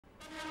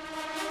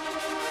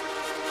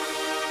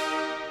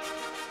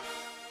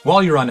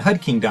While you're on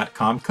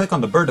HUDking.com, click on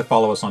the bird to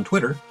follow us on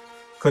Twitter,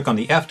 click on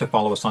the F to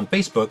follow us on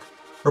Facebook,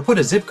 or put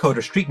a zip code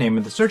or street name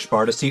in the search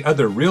bar to see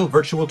other real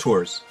virtual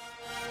tours.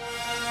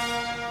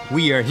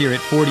 We are here at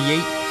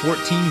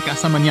 4814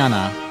 Casa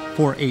Mañana,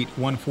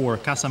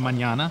 4814 Casa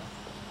Mañana.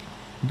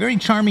 Very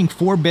charming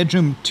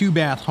 4-bedroom,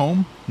 2-bath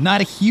home.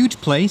 Not a huge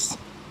place,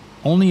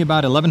 only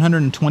about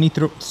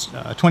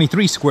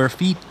 1,123 square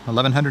feet.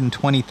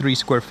 1,123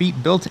 square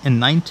feet, built in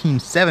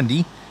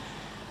 1970.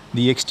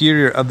 The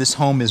exterior of this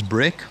home is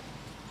brick.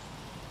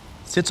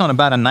 Sits on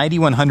about a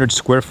 9,100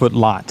 square foot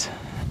lot,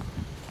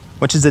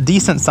 which is a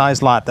decent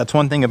sized lot. That's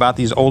one thing about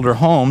these older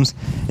homes,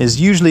 is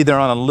usually they're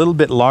on a little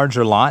bit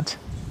larger lot.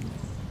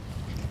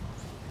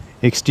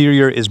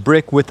 Exterior is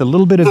brick with a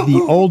little bit of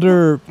the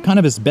older kind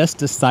of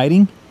asbestos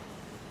siding.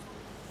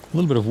 A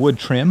little bit of wood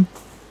trim.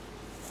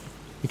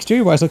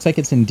 Exterior wise looks like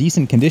it's in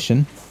decent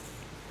condition.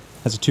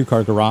 Has a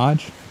 2-car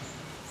garage.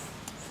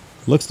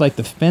 Looks like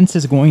the fence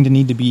is going to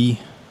need to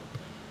be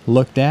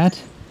looked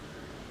at.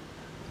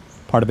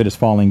 Part of it is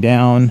falling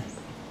down.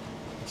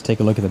 Let's take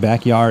a look at the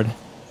backyard.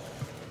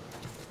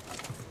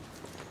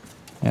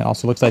 It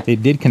also looks like they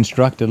did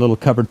construct a little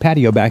covered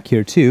patio back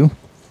here too.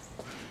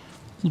 A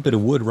little bit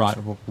of wood rot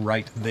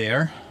right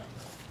there.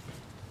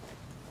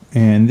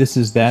 And this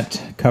is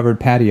that covered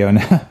patio. And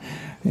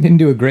they didn't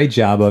do a great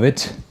job of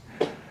it.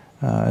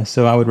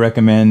 So I would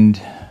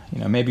recommend,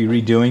 maybe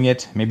redoing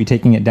it, maybe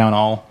taking it down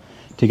all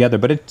together.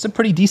 But it's a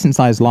pretty decent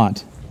sized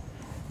lot.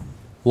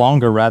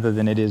 Longer rather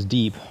than it is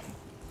deep.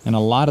 And a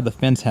lot of the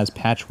fence has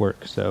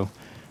patchwork. So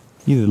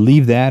either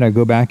leave that or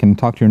go back and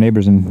talk to your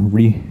neighbors and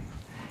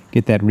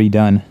get that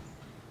redone.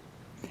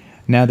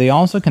 Now they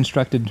also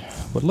constructed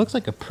what looks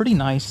like a pretty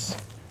nice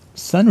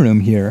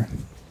sunroom here.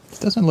 This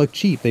doesn't look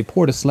cheap. They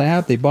poured a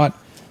slab. They bought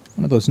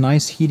one of those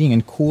nice heating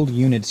and cooled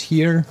units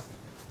here.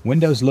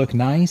 Windows look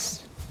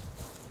nice.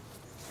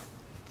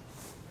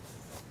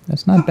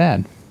 That's not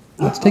bad.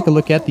 Let's take a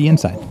look at the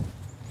inside.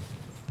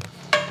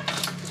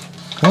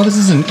 Well, this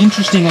is an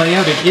interesting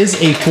layout. It is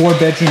a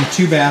 4-bedroom,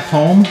 2-bath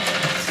home.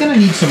 It's going to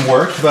need some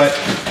work, but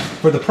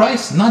for the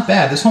price, not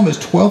bad. This home is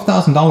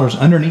 $12,000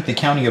 underneath the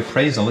county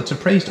appraisal. It's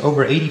appraised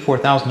over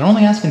 $84,000. They're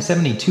only asking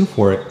 $72,000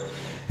 for it.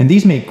 And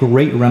these make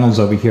great rentals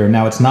over here.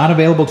 Now, it's not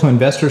available to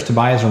investors to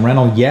buy as a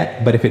rental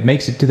yet, but if it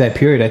makes it to that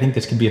period, I think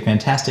this could be a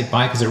fantastic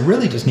buy because it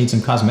really just needs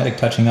some cosmetic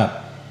touching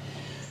up.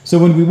 So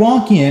when we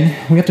walk in,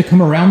 we have to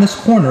come around this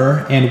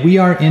corner and we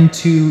are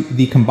into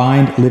the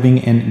combined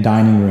living and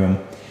dining room.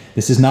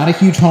 This is not a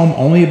huge home,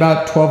 only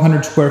about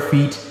 1,200 square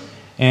feet,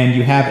 and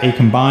you have a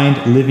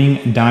combined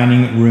living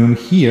dining room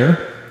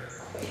here.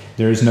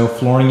 There is no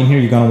flooring in here.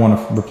 You're going to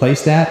want to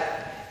replace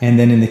that. And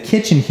then in the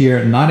kitchen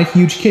here, not a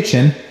huge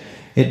kitchen.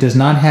 It does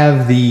not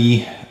have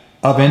the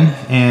oven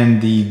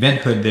and the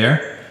vent hood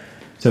there.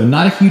 So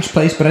not a huge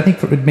place, but I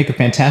think it would make a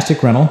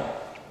fantastic rental.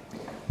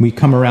 We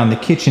come around the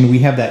kitchen. We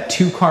have that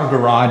 2-car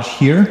garage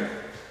here.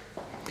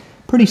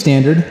 Pretty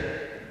standard.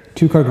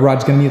 2-car garage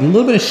is going to need a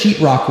little bit of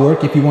sheetrock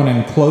work if you want to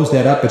enclose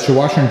that up, but your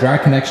washer and dryer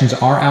connections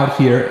are out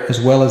here,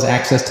 as well as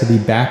access to the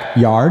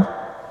backyard.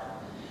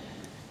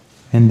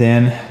 And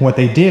then what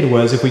they did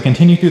was, if we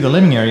continue through the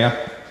living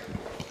area,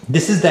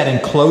 this is that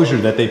enclosure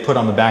that they put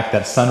on the back,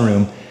 that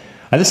sunroom.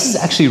 This is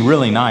actually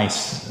really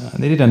nice.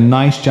 They did a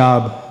nice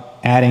job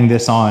adding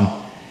this on.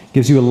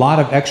 Gives you a lot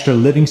of extra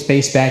living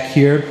space back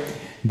here.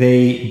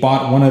 They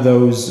bought one of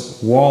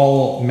those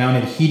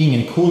wall-mounted heating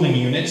and cooling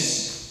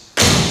units,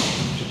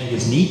 which I think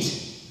is neat.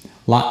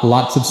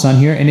 Lots of sun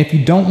here. And if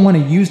you don't want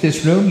to use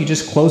this room, you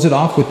just close it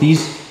off with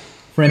these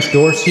French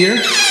doors here.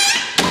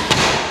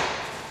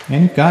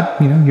 And you've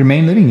got, your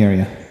main living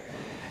area.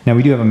 Now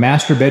we do have a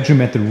master bedroom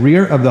at the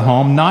rear of the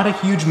home. Not a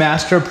huge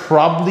master,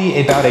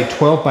 probably about a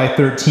 12 by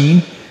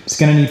 13. It's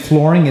going to need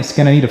flooring. It's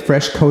going to need a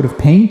fresh coat of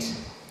paint.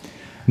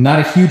 Not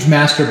a huge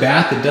master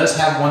bath. It does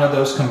have one of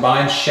those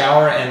combined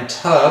shower and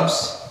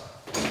tubs.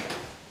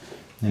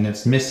 And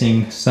it's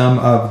missing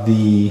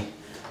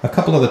a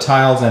couple of the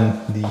tiles and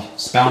the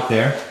spout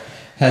there.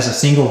 Has a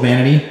single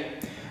vanity.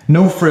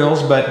 No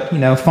frills, but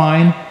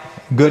fine,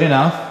 good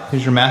enough.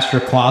 Here's your master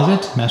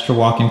closet, master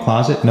walk-in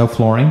closet, no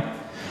flooring.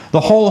 The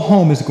whole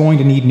home is going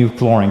to need new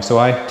flooring. So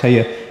I tell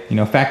you,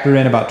 factor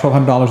in about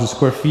 $1,200 a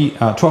square feet,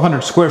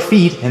 1,200 square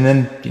feet, and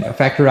then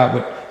factor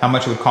out how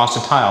much it would cost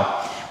a tile.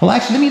 Well,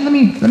 actually, let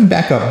me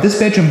back up. This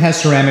bedroom has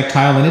ceramic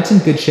tile and it's in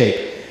good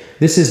shape.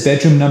 This is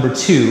bedroom number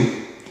 2.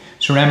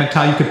 Ceramic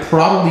tile, you could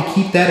probably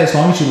keep that as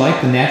long as you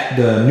like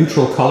the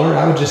neutral color.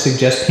 I would just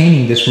suggest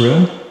painting this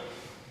room.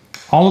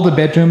 All of the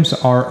bedrooms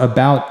are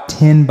about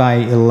 10 by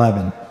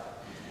 11.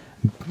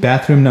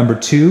 Bathroom number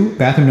 2.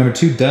 Bathroom number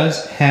 2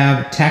 does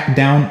have tacked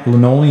down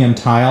linoleum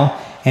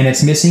tile and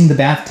it's missing the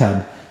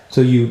bathtub. So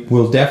you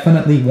will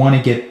definitely want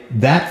to get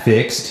that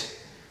fixed.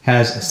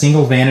 Has a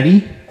single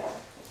vanity.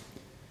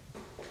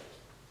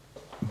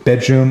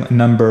 Bedroom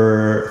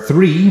number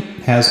 3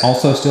 has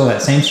also still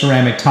that same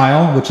ceramic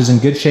tile, which is in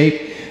good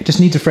shape. Just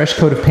needs a fresh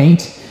coat of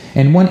paint.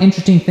 And one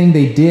interesting thing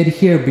they did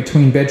here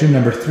between bedroom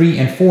number 3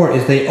 and 4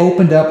 is they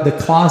opened up the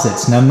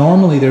closets. Now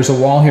normally there's a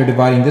wall here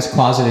dividing this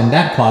closet and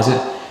that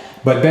closet.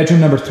 But bedroom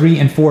number 3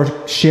 and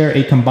 4 share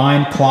a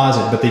combined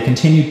closet, but they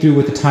continued through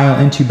with the tile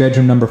into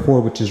bedroom number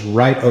 4, which is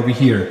right over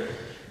here.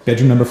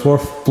 Bedroom number 4,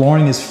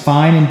 flooring is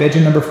fine in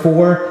bedroom number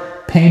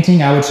 4.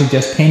 Painting, I would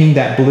suggest painting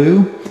that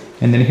blue.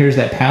 And then here's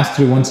that pass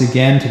through once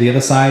again to the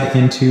other side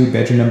into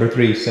bedroom number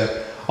 3.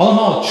 So all in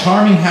all,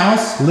 charming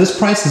house. List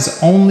price is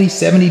only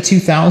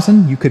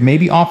 $72,000. You could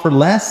maybe offer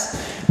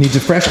less. Needs a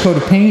fresh coat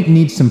of paint,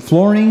 needs some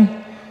flooring,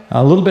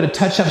 a little bit of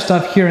touch-up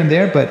stuff here and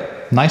there,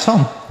 but nice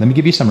home. Let me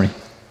give you a summary.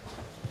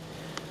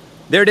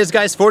 There it is,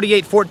 guys,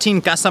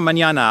 4814 Casa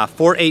Mañana,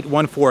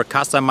 4814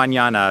 Casa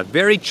Mañana.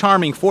 Very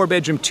charming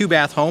 4-bedroom,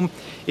 2-bath home.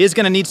 Is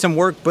gonna need some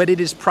work, but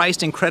it is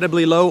priced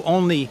incredibly low,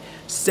 only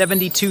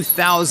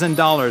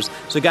 $72,000.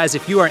 So guys,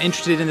 if you are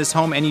interested in this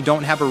home and you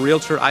don't have a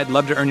realtor, I'd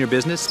love to earn your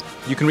business.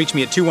 You can reach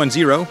me at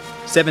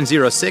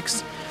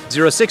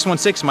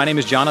 210-706-0616. My name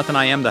is Jonathan.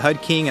 I am the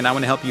HUD King, and I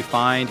wanna help you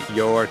find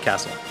your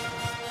castle.